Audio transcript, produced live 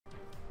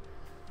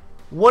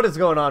What is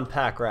going on,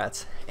 Pack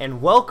Rats?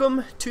 And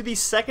welcome to the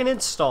second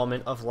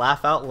installment of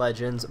Laugh Out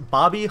Legends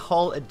Bobby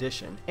Hull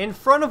Edition. In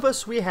front of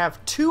us we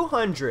have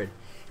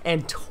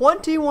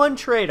 221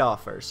 trade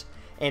offers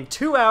and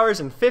 2 hours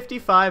and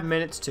 55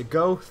 minutes to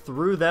go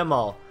through them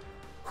all.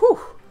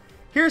 Whew!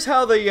 Here's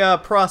how the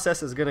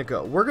process is going to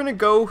go. We're going to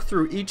go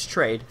through each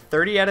trade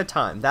 30 at a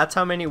time. That's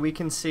how many we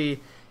can see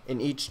in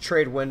each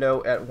trade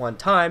window at one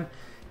time.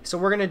 So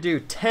we're going to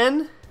do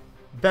 10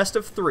 best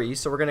of 3,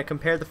 so we're going to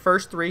compare the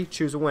first 3,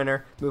 choose a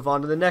winner, move on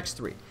to the next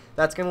 3.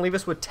 That's going to leave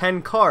us with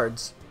 10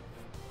 cards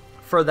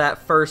for that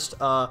first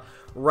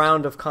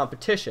round of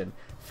competition.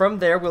 From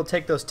there, we'll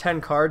take those 10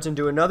 cards and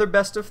do another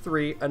best of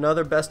 3,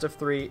 another best of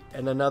 3,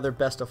 and another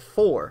best of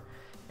 4.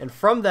 And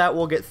from that,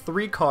 we'll get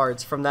 3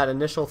 cards from that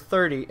initial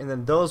 30, and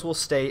then those will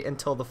stay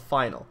until the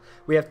final.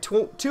 We have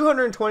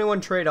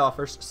 221 trade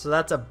offers, so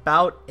that's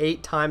about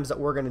 8 times that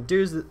we're going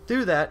to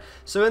do that.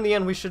 So in the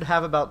end, we should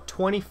have about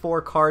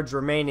 24 cards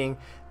remaining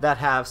that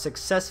have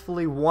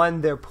successfully won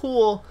their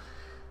pool.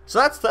 So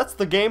that's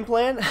the game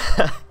plan.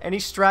 Any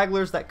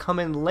stragglers that come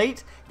in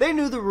late, they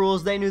knew the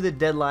rules, they knew the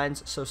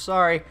deadlines, so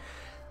sorry,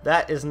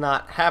 that is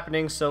not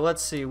happening. So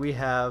let's see, we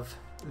have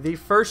the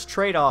first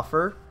trade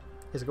offer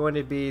is going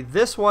to be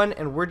this one,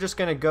 and we're just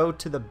going to go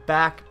to the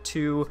back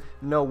to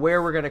know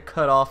where we're going to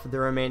cut off the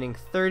remaining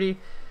 30.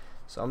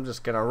 So I'm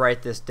just going to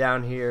write this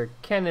down here.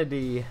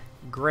 Kennedy,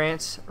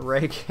 Grant,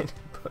 Reagan,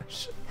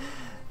 Bush.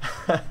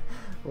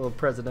 Little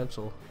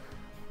presidential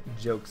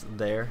jokes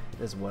there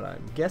is what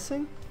I'm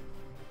guessing.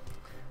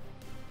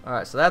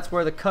 Alright, so that's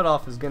where the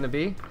cutoff is going to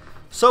be.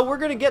 So we're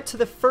going to get to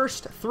the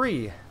first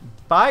 3.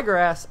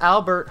 Bygrass,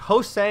 Albert,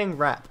 Hosang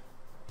Rap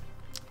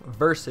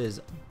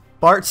versus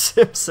Bart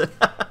Simpson.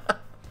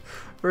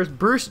 Versus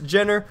Bruce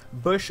Jenner,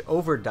 Bush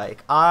Overdyke.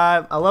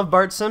 I love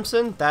Bart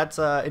Simpson. That's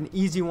an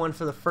easy one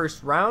for the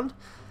first round.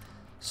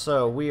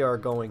 So we are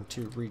going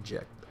to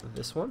reject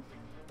this one.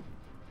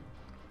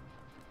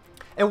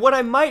 And what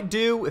I might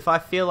do, if I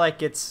feel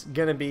like it's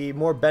going to be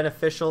more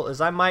beneficial, is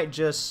I might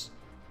just,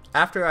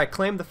 after I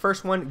claim the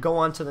first one, go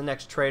on to the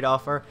next trade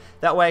offer.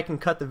 That way I can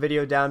cut the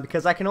video down,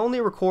 because I can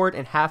only record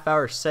in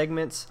half-hour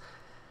segments.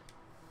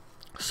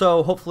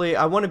 So hopefully,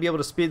 I want to be able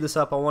to speed this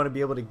up. I want to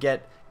be able to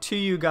get to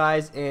you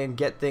guys and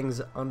get things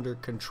under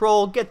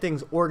control, get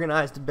things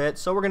organized a bit.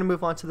 So we're going to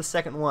move on to the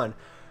second one.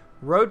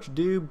 Roach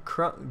Doobie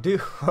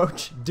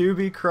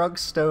Crunk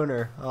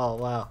Stoner. Oh,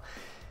 wow.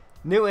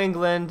 New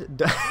England,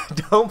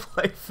 don't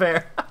play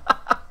fair.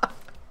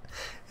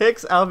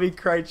 Hicks, Alvy,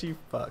 Krejci,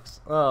 Bucks.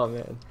 Oh,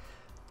 man.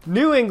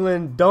 New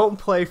England, don't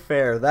play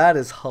fair. That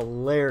is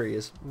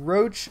hilarious.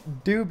 Roach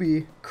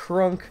Doobie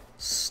Crunk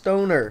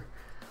Stoner.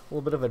 A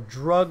little bit of a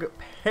drug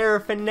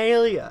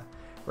paraphernalia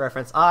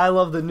reference. I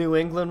love the New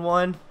England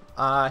one.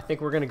 I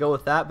think we're going to go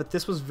with that. But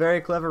this was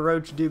very clever.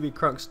 Roach, Doobie,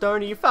 Crunk,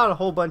 Stoner. You found a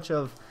whole bunch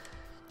of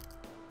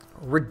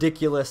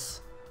ridiculous,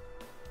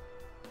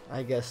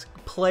 I guess,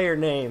 player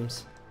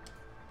names.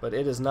 But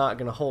it is not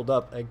going to hold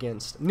up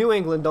against New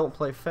England don't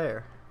play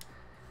fair.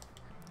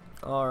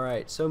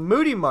 Alright, so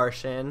Moody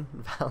Marchand,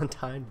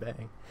 Valentine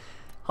Bang.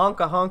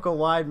 Honka Honka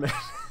Weidman,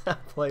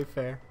 play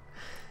fair.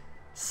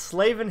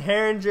 Slavin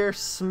Herringer,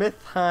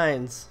 Smith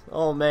Hines.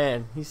 Oh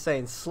man, he's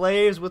saying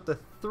slaves with the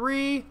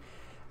 3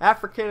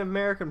 African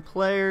American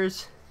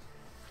players.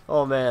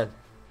 Oh man,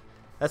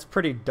 that's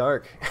pretty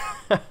dark.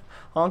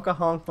 Honka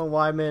Honka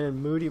Wyman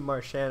and Moody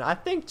Marchand. I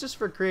think just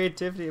for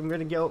creativity, I'm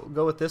gonna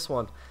go with this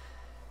one.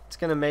 It's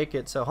gonna make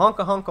it. So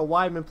Honka Honka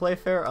Weidman play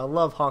fair. I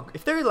love Honka.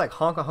 If they're like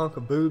Honka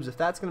Honka Boobs, if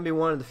that's gonna be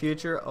one in the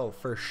future, oh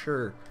for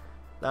sure,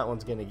 that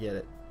one's gonna get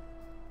it,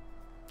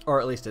 or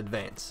at least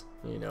advance.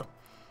 You know.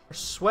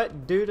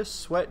 Sweat Duda,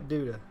 Sweat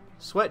Duda,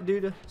 Sweat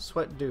Duda,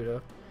 Sweat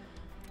Duda.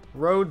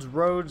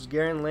 Rhodes,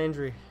 Garen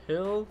Landry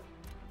Hill,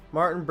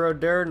 Martin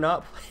Brodeur,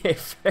 not play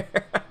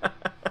fair.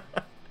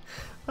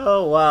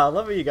 Oh wow,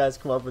 love how you guys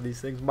come up with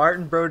these things.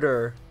 Martin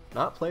Brodeur,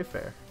 not play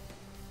fair.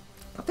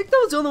 I think that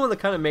was the only one that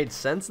kind of made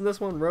sense in this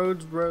one.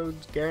 Rhodes,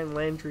 Garen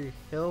Landry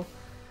Hill.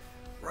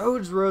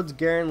 Rhodes,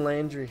 Garen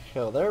Landry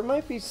Hill. There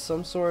might be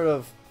some sort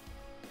of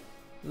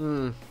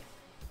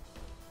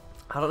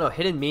I don't know,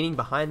 hidden meaning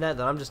behind that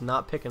I'm just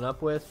not picking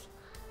up with.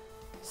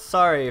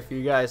 Sorry if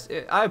you guys,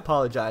 I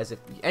apologize if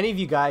any of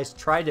you guys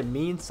tried to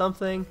mean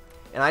something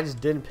and I just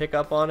didn't pick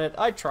up on it.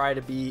 I try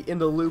to be in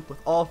the loop with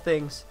all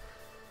things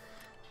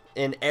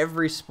in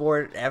every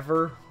sport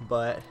ever,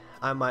 but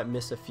I might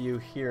miss a few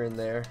here and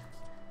there.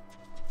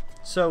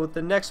 So with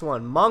the next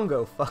one,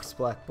 Mongo fucks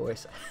black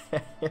boys.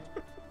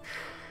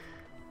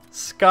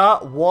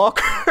 Scott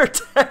Walker,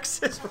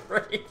 Texas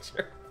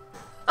Ranger.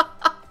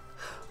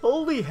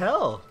 Holy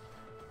hell.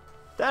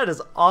 That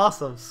is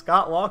awesome.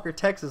 Scott Walker,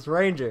 Texas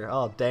Ranger.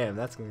 Oh, damn.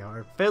 That's going to be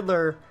hard.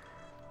 Fiddler,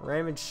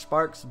 Raymond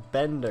Sparks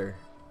Bender.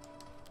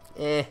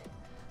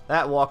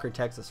 That Walker,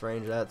 Texas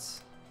Ranger,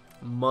 that's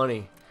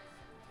money.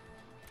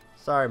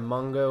 Sorry,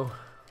 Mungo.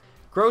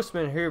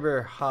 Grossman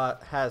Herbinger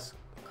has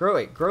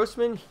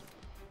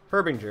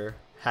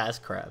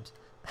crabs.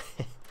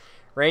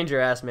 Ranger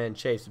Ass Man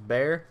Chase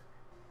Bear.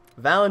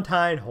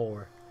 Valentine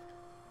Whore.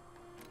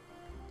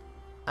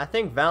 I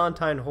think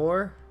Valentine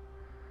Horror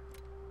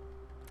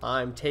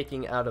I'm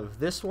taking out of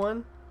this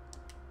one.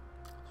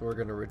 So we're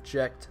going to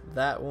reject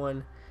that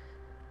one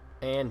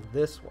and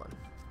this one.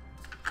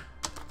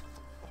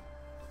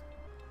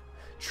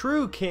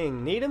 True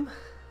King Needham.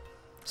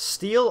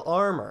 Steel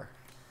Armor.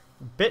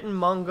 Bitten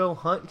Mongo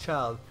Hunt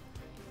Child.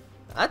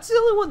 That's the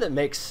only one that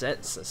makes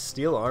sense,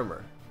 Steel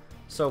Armor.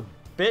 So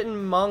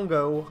Bitten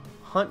Mongo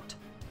Hunt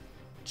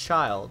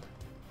Child.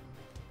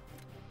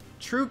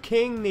 True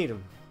King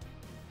Needham.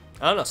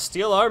 I don't know,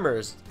 Steel Armor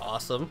is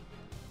awesome.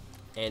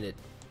 And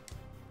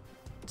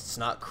it's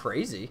not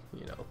crazy,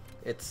 you know.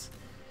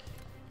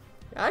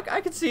 I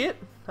can see it.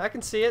 I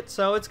can see it.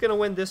 So it's gonna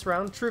win this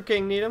round. True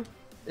King Needham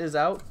is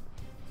out.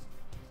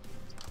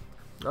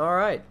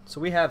 Alright,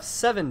 so we have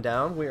 7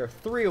 down. We are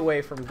 3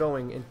 away from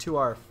going into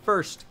our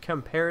first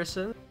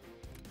comparison.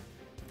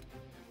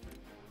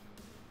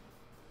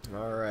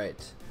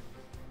 Alright.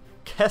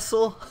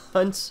 Kessel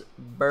Hunts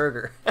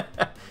Burger.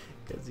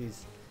 Because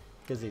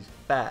he's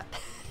fat.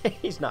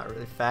 He's not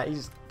really fat.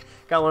 He's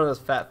got one of those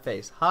fat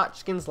face.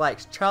 Hotchkins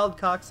likes child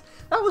cocks.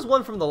 That was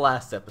one from the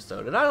last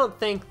episode, and I don't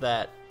think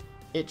that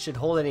it should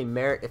hold any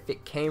merit if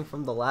it came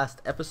from the last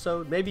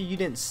episode. Maybe you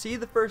didn't see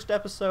the first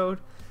episode,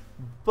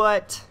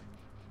 but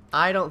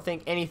I don't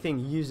think anything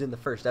used in the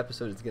first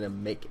episode is going to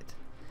make it.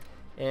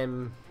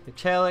 And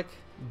Michalik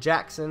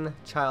Jackson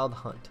Child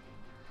Hunt.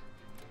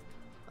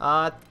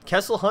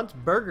 Kessel Hunts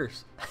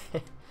Burgers.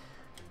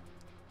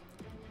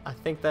 I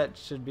think that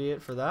should be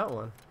it for that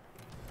one.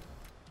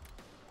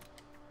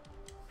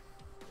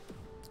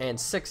 And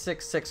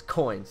 666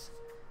 coins.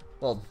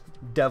 Well,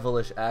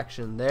 devilish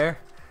action there.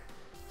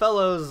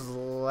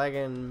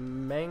 L.O.Legends.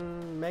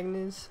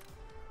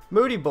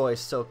 Moody Boy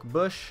Silk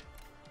Bush.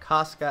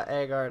 Casca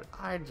Agard.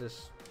 I'm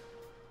just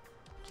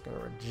gonna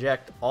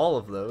reject all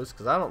of those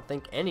because I don't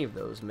think any of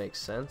those make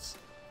sense.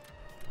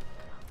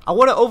 I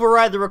want to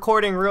override the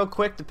recording real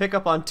quick to pick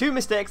up on 2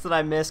 mistakes that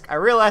I missed. I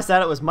realized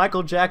that it was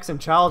Michael Jackson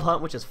Child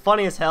Hunt, which is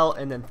funny as hell,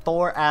 and then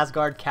Thor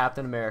Asgard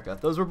Captain America.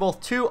 Those were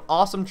both 2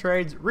 awesome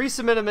trades.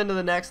 Resubmit them into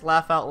the next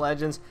Laugh Out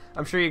Legends.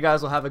 I'm sure you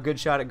guys will have a good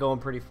shot at going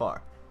pretty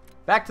far.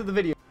 Back to the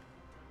video.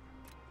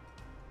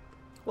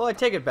 Well, I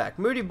take it back.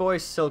 Moody Boy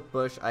Silk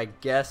Bush, I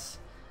guess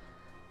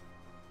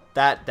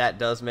that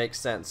does make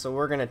sense. So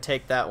we're going to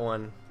take that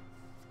one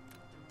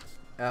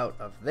out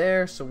of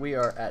there. So we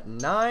are at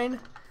 9.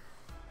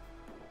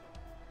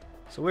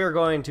 So we are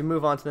going to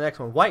move on to the next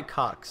one. White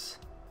Cocks.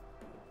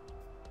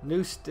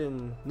 Nuts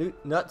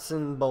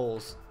and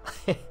Bowls.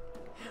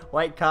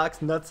 White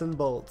Cocks, Nuts and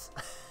Bolts.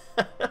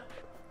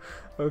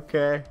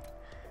 Okay.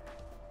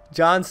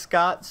 John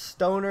Scott,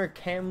 Stoner,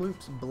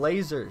 Kamloops,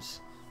 Blazers.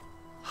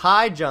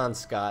 Hi, John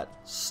Scott,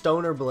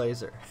 Stoner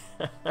Blazer.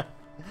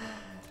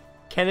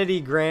 Kennedy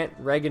Grant,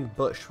 Reagan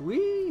Bush.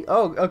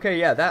 Oh, okay,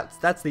 yeah,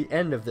 that's the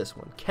end of this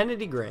one.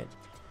 Kennedy Grant,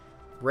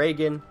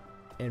 Reagan,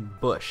 and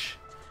Bush.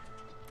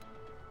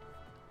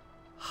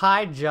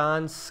 Hi,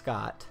 John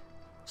Scott,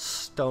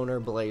 Stoner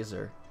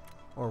Blazer,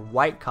 or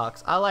White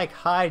Cocks. I like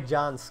Hi,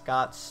 John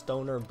Scott,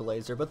 Stoner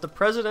Blazer, but the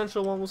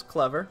presidential one was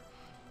clever.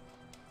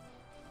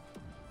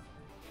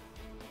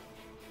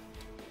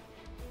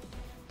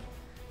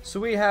 So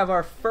we have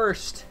our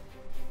first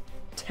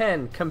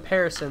 10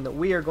 comparison that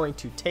we are going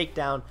to take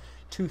down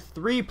to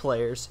 3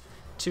 players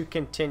to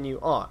continue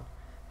on.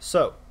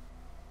 So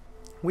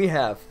we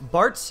have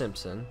Bart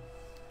Simpson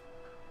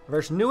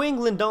versus New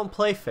England Don't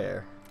Play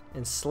Fair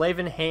and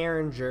Slaven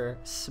Herringer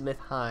Smith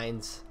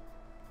Hines,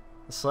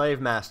 the Slave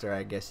Master,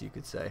 I guess you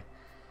could say.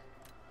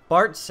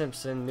 Bart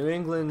Simpson, New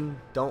England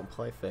Don't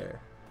Play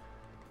Fair.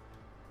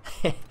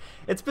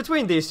 It's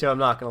between these 2, I'm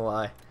not gonna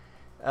lie.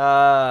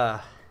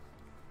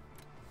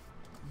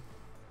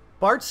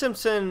 Bart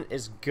Simpson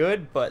is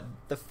good, but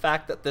the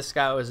fact that this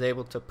guy was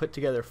able to put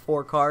together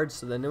 4 cards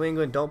so the New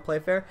England Don't Play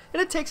Fair,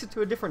 and it takes it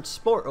to a different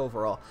sport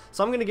overall.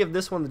 So I'm going to give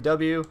this one the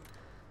W.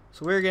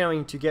 So we're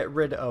going to get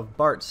rid of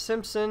Bart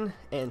Simpson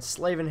and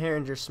Slaven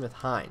Herringer Smith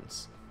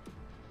Hines.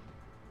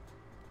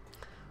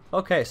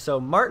 Okay, so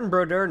Martin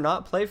Brodeur,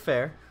 Not Play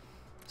Fair.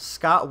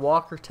 Scott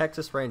Walker,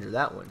 Texas Ranger.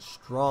 That one's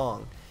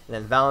strong. And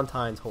then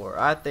Valentine's Horror.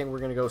 I think we're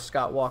going to go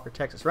Scott Walker,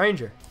 Texas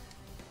Ranger.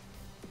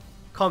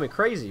 Call me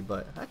crazy,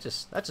 but that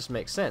just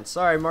makes sense.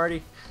 Sorry,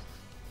 Marty.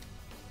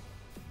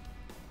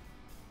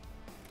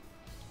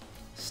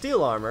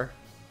 Steel Armor,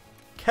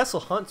 Kessel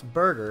Hunts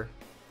Burger,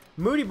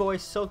 Moody Boy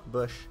Silk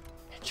Bush,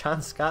 and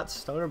John Scott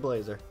Stoner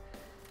Blazer.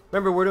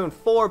 Remember, we're doing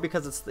 4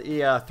 because it's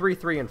the 3,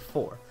 3, and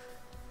 4.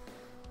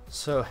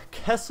 So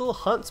Kessel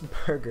Hunts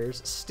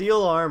Burgers,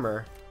 Steel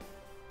Armor,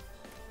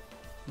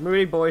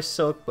 Moody Boy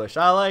Silk Bush.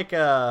 I like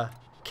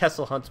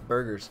Kessel Hunt's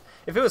Burgers.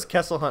 If it was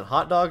Kessel Hunt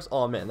Hot Dogs,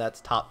 oh man, that's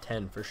top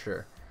 10 for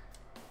sure.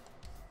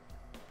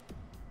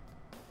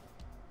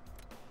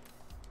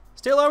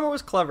 Steel Armor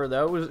was clever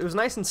though. It was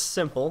nice and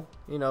simple.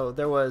 You know,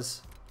 there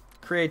was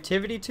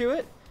creativity to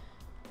it.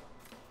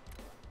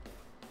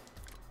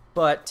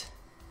 But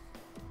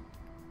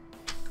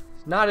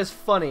not as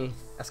funny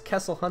as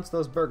Kessel Hunts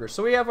those burgers.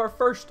 So we have our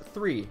first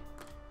 3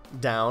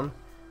 down.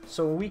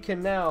 So we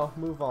can now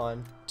move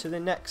on to the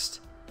next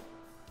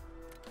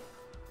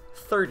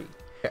 30.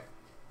 Okay.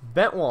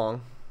 Bent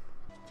Wong.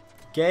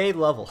 Gay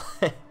level.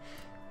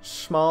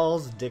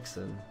 Smalls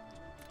Dixon.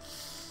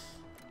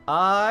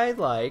 I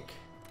like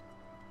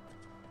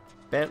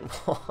Bent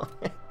Wong.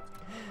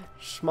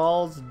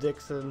 Smalls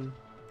Dixon.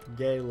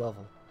 Gay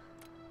level.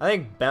 I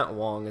think Bent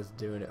Wong is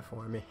doing it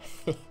for me.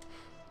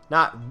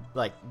 Not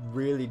like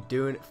really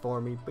doing it for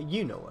me, but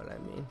you know what I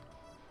mean.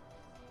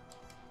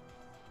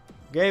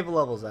 Gave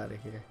levels out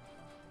of here.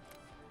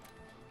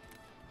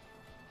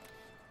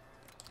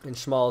 And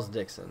Schmalls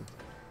Dixon.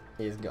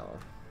 He's gone.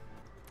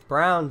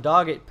 Brown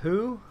dog it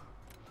poo.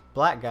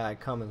 Black guy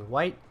coming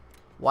white.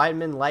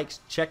 Weidman likes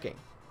checking.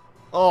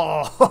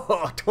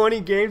 Oh,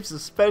 20 game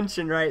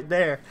suspension right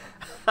there.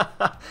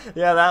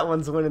 Yeah, that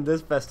one's winning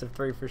this best of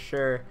 3 for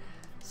sure.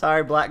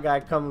 Sorry, black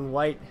guy coming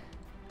white.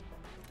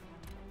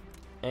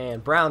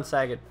 And brown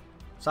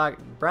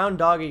brown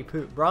doggy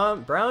poo.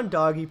 Brown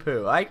doggy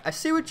poo. I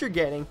see what you're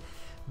getting,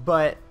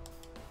 but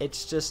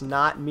it's just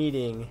not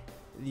meeting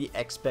the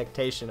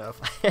expectation of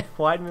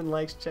Weidman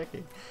likes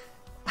checking.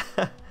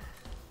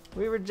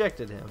 We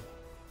rejected him.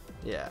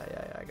 Yeah,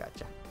 I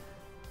gotcha.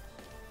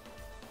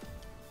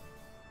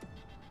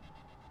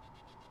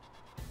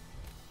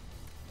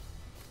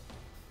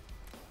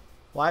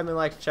 Weidman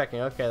likes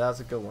checking. Okay,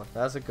 that's a good one.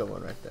 That's a good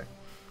one right there.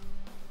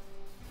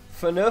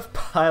 FNUF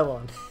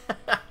Pylon.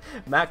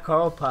 Matt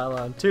Carl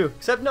Pylon too.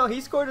 Except no, he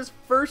scored his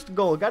first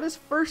goal. Got his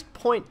first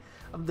point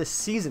of the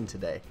season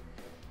today.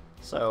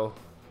 So,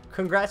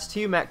 congrats to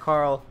you, Matt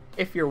Carl,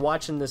 if you're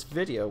watching this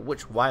video,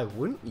 which why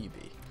wouldn't you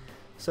be?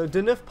 So,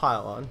 FNUF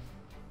Pylon.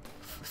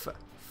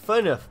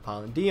 FNUF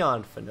Pylon.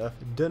 Dion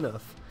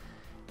FNUF.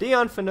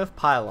 Dion FNUF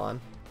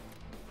Pylon.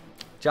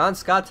 John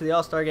Scott to the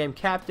All-Star Game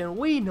captain.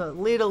 We know.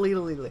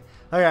 Little.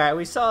 Alright,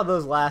 we saw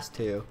those last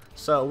two.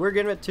 So, we're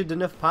giving it to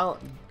FNUF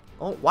Pylon.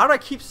 Oh, why do I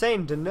keep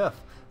saying FNUF?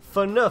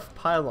 FNUF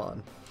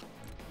Pylon.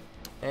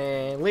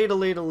 And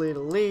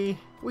Lee.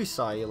 We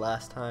saw you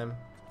last time.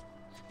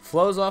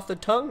 Flows off the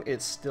tongue.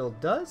 It still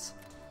does.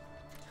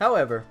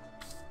 However,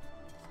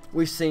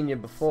 we've seen you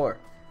before.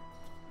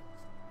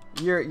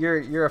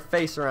 You're a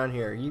face around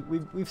here.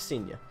 We've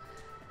seen you.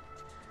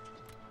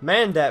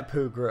 Man, that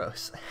poo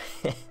gross.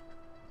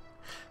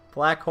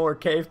 Black Whore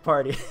Cave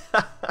Party.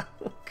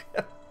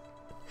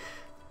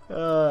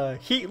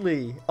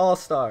 Heatley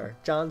All-Star.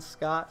 John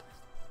Scott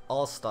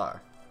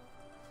All-Star.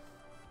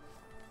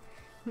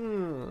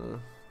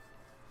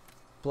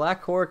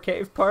 Black Whore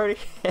Cave Party.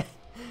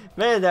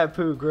 Man, that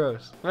poo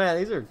gross. Man,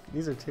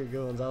 these are two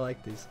good ones. I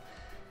like these.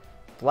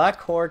 Black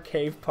Whore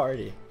Cave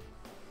Party.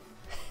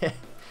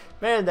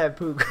 Man, that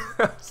poo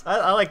gross.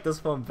 I like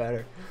this one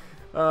better.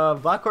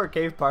 Black Whore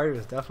Cave Party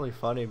was definitely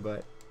funny,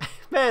 but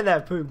man,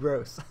 that poo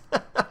gross.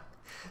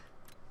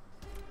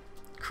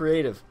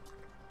 Creative.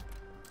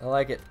 I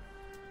like it.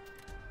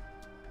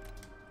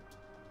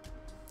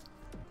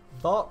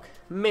 Balk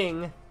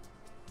Ming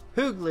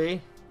Hoogly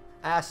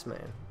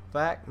Assman.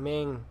 Back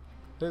Ming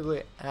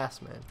Hoogly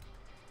Assman.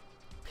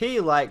 P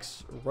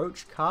likes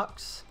Roach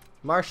Cox.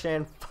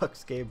 Marshan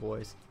fucks gay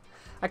boys.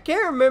 I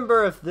can't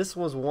remember if this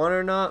was one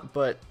or not,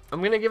 but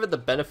I'm gonna give it the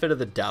benefit of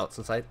the doubt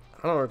since I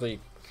don't really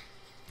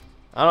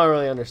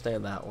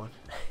understand that one.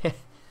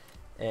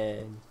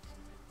 And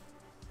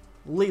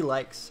Lee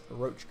likes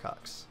Roach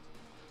Cox.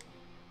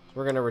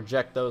 We're gonna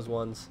reject those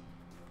ones.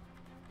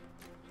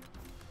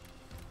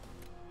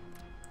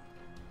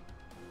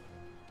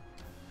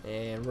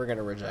 And we're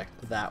gonna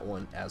reject that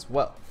one as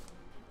well.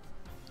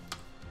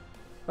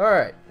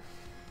 Alright.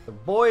 The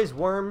boys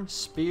worm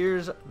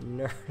spears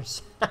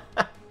nurse.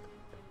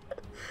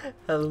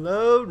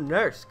 Hello,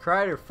 nurse.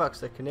 Kreider fucks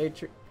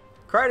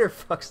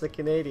the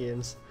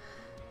Canadians.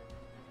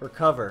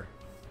 Recover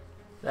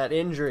that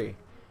injury.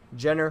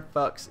 Jenner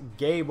fucks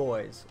gay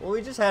boys. Well,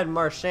 we just had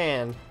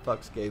Marchand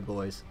fucks gay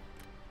boys.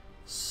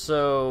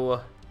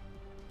 So,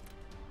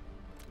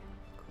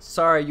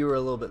 sorry you were a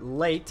little bit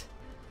late.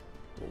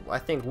 I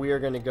think we are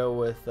going to go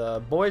with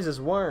boys is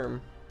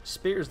worm,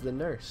 spears the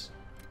nurse.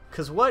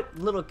 Because what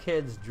little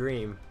kid's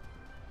dream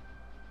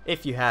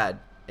if you had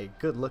a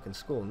good-looking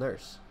school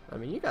nurse? I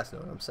mean, you guys know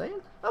what I'm saying.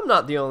 I'm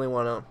not the only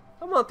one.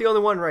 I'm not the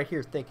only one right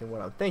here thinking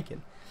what I'm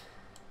thinking.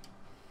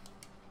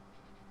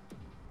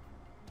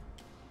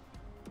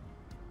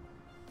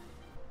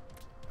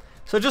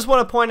 So just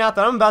want to point out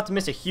that I'm about to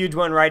miss a huge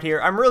one right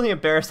here. I'm really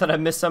embarrassed that I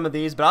missed some of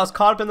these, but I was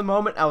caught up in the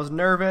moment. I was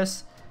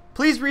nervous.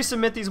 Please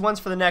resubmit these ones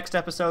for the next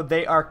episode.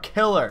 They are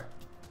killer.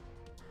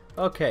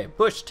 Okay,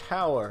 Bush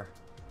Tower.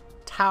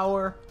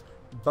 Tower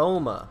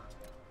Boma.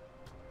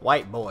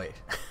 White boy.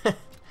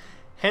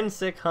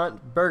 Hensick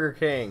Hunt Burger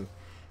King.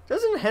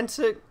 Doesn't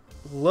Hensick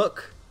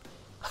look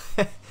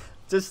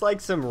just like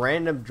some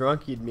random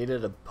drunk you'd meet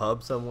at a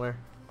pub somewhere?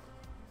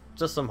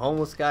 Just some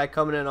homeless guy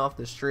coming in off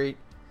the street,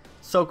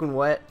 soaking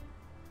wet.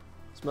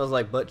 Smells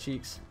like butt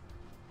cheeks.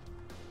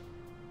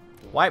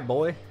 White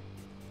boy.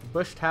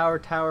 Bush Tower,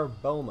 Tower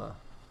Boma.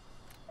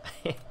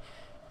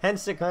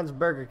 Hensick Hunt's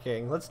Burger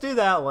King. Let's do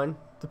that one.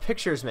 The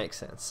pictures make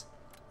sense.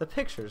 The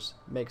pictures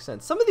make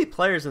sense. Some of the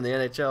players in the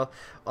NHL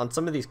on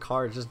some of these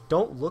cards just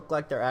don't look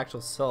like their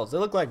actual selves. They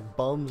look like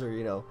bums or,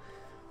 you know,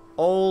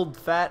 old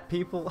fat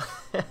people.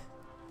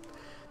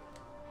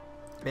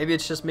 Maybe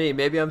it's just me.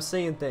 Maybe I'm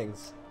seeing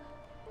things.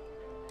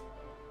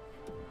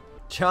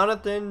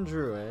 Jonathan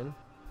Druin.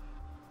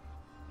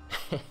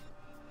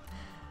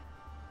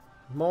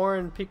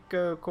 Morin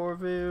Pico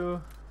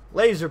Corvu.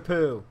 Laser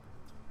Poo.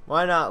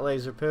 Why not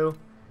Laser Poo?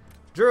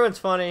 Druin's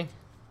funny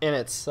in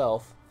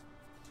itself,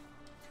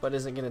 but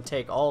isn't going to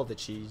take all the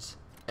cheese.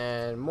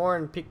 And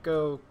Morin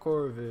Pico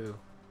Corvu.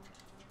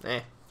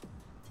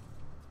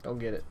 Don't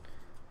get it.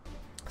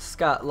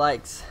 Scott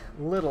likes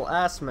Little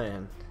Ass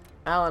Man.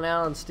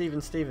 Alan,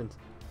 Steven, Stevens.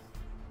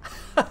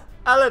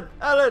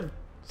 Alan,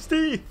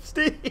 Steve.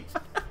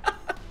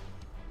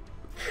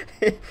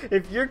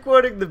 If you're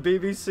quoting the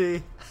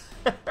BBC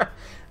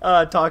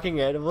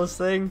talking animals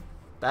thing,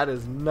 that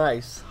is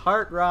nice.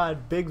 Heart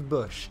Rod, Big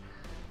Bush.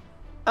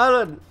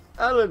 Alan,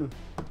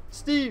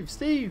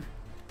 Steve.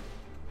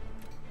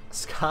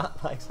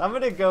 Scott likes. I'm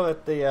gonna go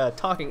with the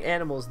talking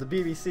animals, the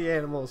BBC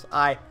animals.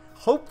 I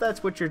hope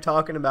that's what you're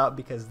talking about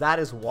because that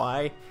is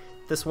why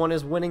this one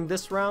is winning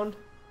this round.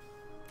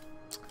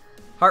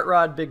 Heart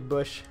Rod, Big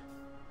Bush.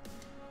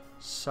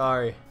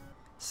 Sorry.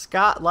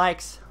 Scott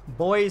likes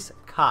boys'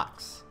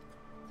 cocks.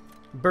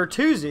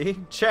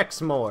 Bertuzzi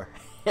checks more.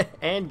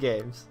 And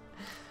games.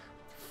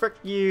 Frick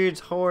you,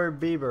 Hor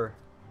Bieber.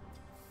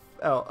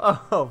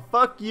 Oh,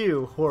 fuck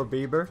you, Hor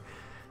Bieber.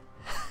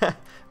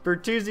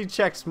 Bertuzzi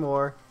checks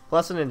more.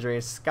 Plus an injury.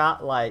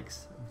 Scott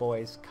likes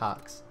boys'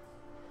 cocks.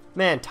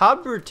 Man,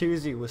 Todd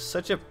Bertuzzi was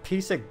such a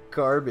piece of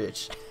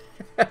garbage.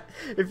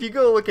 If you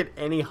go look at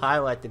any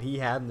highlight that he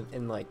had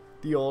in like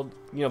the old,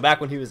 back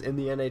when he was in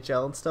the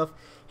NHL and stuff,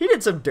 he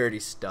did some dirty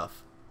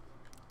stuff.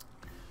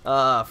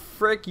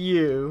 Frick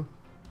you,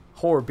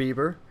 Hor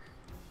Bieber.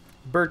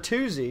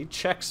 Bertuzzi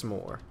checks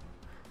more.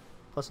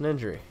 Plus an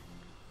injury.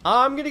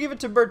 I'm going to give it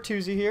to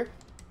Bertuzzi here.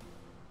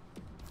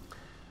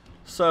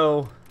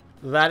 So,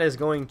 that is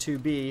going to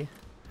be...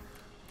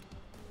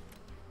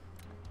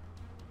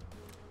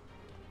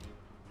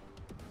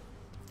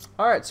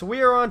 Alright, so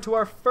we are on to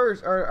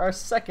our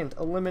second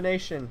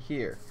elimination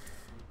here.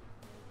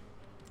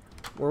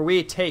 Where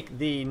we take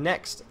the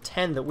next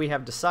 10 that we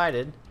have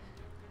decided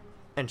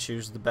and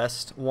choose the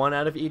best one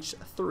out of each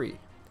 3.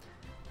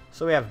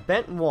 So we have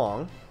Bent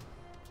Wong,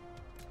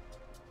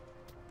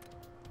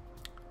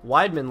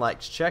 Weidman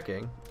likes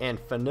checking, and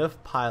Fanuf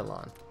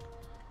Pylon.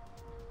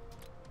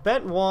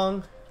 Bent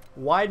Wong,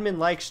 Weidman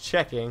likes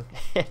checking,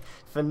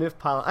 Fanuf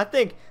Pylon. I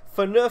think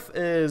Fanuf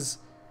is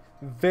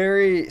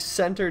very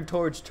centered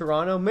towards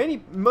Toronto.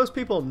 Most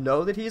people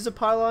know that he's a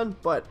pylon,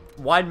 but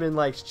Weidman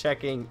likes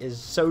checking is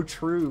so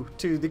true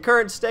to the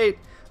current state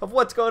of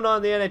what's going on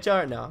in the NHL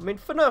right now. I mean,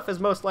 Fanuf is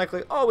most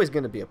likely always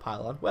going to be a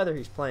pylon, whether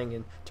he's playing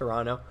in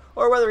Toronto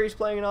or whether he's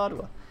playing in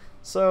Ottawa.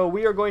 So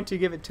we are going to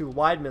give it to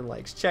Weidman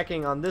likes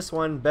checking on this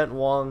one. Bent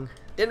Wong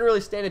didn't really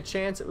stand a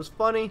chance. It was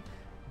funny,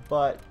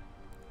 but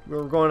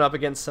we're going up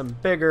against some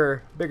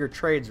bigger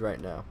trades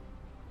right now.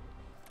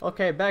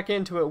 Okay, back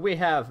into it. We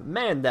have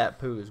Man That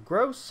Poo is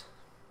Gross.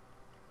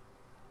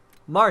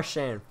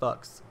 Marchand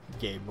fucks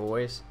gay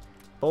boys.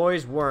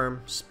 Boys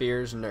worm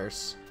spears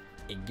nurse.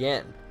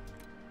 Again.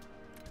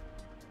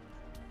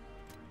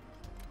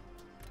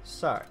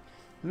 Sorry.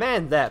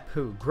 Man That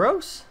Poo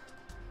gross.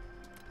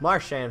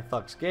 Marchand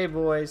fucks gay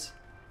boys.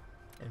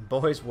 And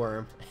boys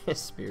worm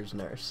spears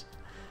nurse.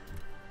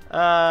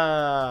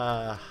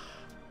 I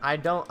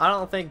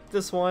don't think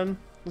this one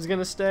is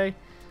gonna stay.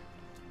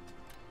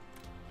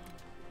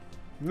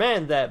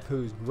 Man That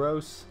Poo's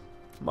gross.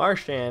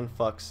 Marchand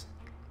fucks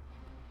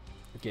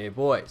gay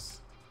boys.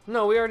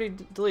 No, we already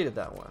deleted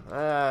that one.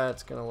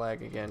 It's gonna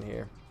lag again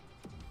here.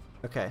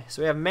 Okay,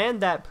 so we have Man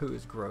That Poo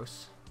is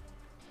gross.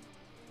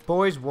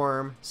 Boys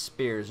worm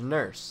spears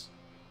nurse.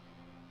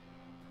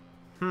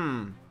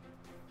 Man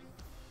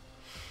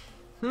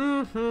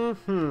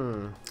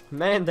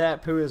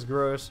That Poo is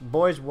gross.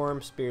 Boys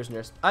worm spears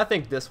nurse. I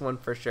think this one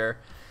for sure.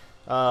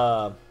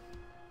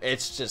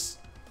 It's just,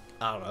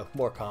 I don't know,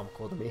 more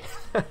comical to me.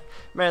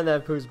 Man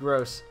That Poo's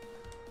gross.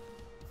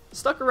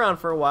 Stuck around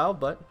for a while,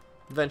 but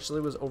eventually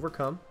was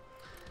overcome.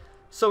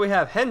 So we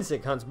have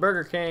Hensick hunts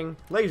Burger King,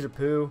 Laser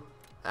Poo,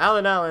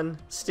 Alan,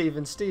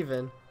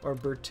 Steven, or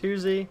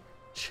Bertuzzi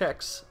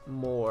checks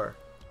more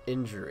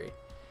injury.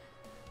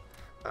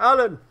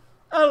 Alan,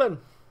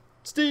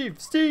 Steve.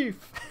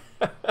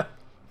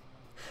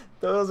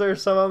 Those are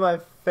some of my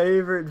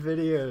favorite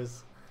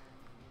videos.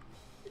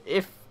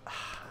 If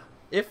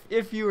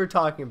you were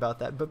talking about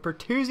that, but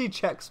Bertuzzi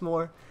checks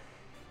more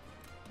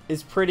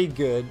is pretty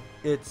good.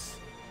 It's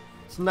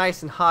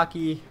nice and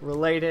hockey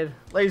related.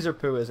 Laser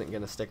Poo isn't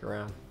gonna stick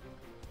around.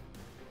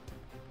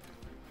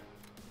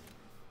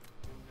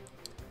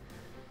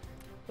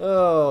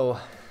 Oh,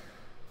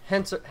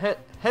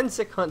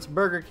 Hensick hunts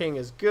Burger King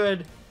is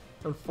good.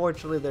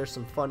 Unfortunately, there's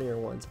some funnier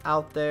ones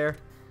out there.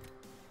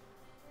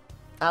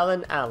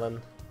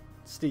 Alan,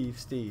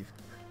 Steve.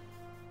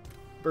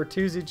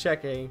 Bertuzzi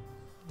checking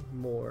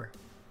more.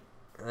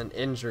 An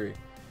injury.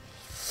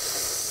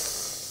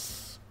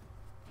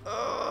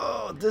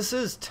 Oh, this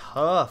is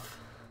tough.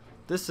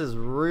 This is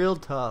real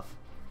tough.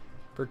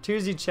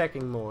 Bertuzzi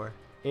checking more.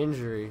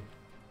 Injury.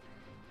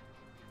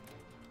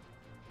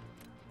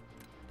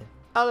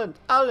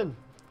 Alan.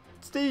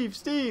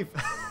 Steve.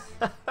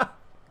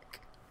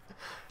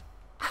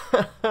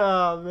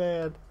 Oh,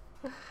 man.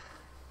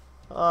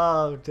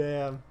 Oh,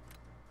 damn.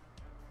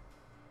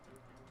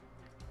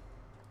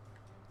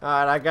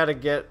 Alright, I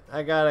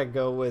gotta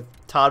go with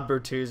Todd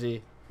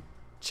Bertuzzi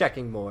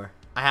checking more.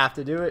 I have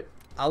to do it.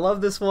 I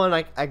love this one.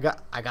 I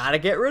gotta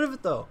get rid of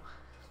it though.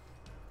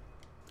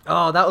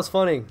 Oh, that was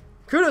funny.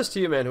 Kudos to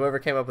you, man, whoever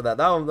came up with that.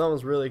 That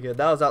was really good.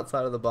 That was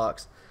outside of the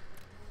box.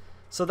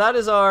 So that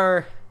is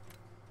our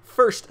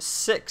first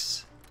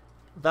 6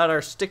 that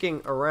are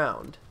sticking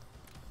around.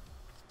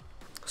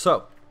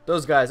 So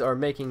those guys are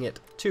making it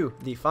to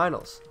the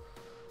finals.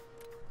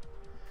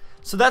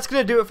 So that's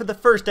going to do it for the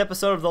first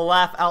episode of the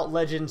Laugh Out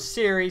Legends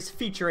series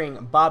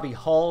featuring Bobby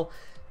Hull.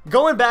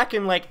 Going back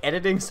and like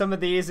editing some of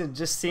these and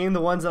just seeing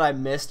the ones that I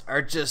missed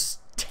are just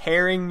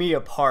tearing me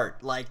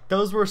apart. Like,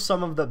 those were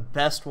some of the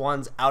best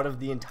ones out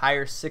of the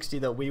entire 60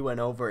 that we went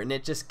over, and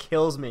it just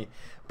kills me.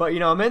 But, you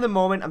know, I'm in the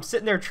moment. I'm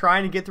sitting there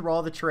trying to get through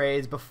all the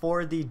trades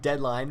before the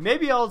deadline.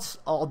 Maybe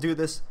I'll do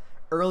this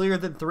earlier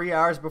than 3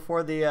 hours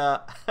before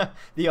the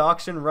the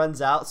auction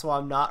runs out, so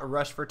I'm not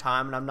rushed for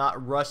time and I'm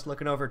not rushed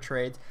looking over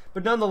trades.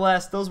 But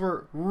nonetheless, those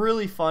were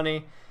really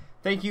funny.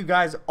 Thank you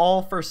guys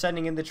all for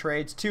sending in the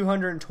trades.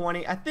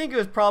 220. I think it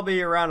was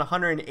probably around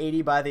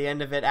 180 by the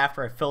end of it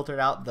after I filtered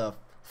out the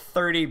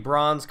 30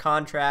 bronze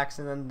contracts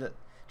and then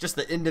just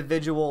the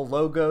individual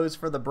logos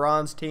for the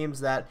bronze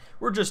teams that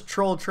were just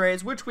troll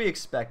trades, which we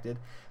expected.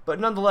 But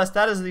nonetheless,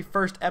 that is the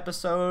first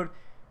episode.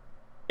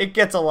 It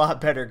gets a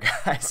lot better,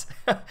 guys.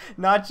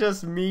 Not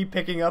just me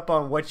picking up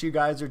on what you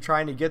guys are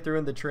trying to get through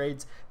in the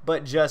trades,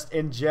 but just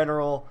in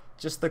general,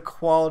 just the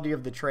quality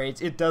of the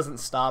trades. It doesn't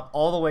stop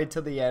all the way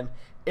to the end.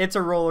 It's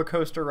a roller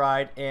coaster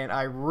ride, and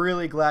I'm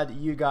really glad that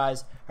you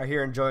guys are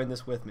here enjoying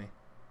this with me.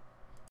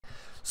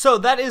 So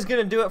that is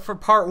going to do it for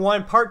part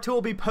 1. Part 2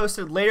 will be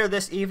posted later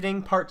this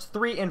evening. Parts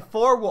 3 and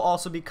 4 will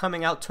also be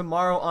coming out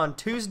tomorrow on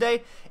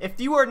Tuesday. If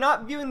you are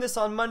not viewing this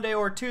on Monday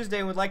or Tuesday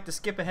and would like to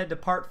skip ahead to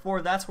part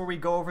 4, that's where we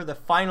go over the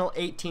final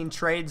 18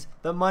 trades,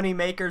 the money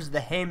makers,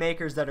 the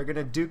haymakers that are going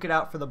to duke it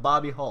out for the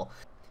Bobby Hull.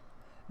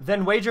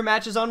 Then wager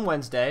matches on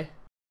Wednesday.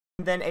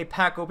 Then a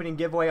pack opening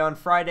giveaway on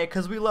Friday,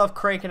 because we love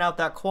cranking out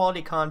that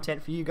quality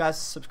content for you guys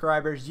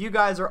subscribers. You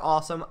guys are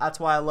awesome. That's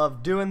why I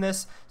love doing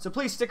this. So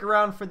please stick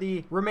around for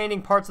the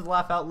remaining parts of the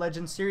Laugh Out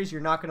Legends series.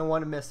 You're not going to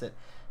want to miss it.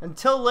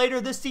 Until later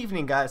this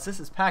evening, guys, this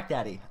is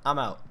PackDaddy. I'm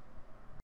out.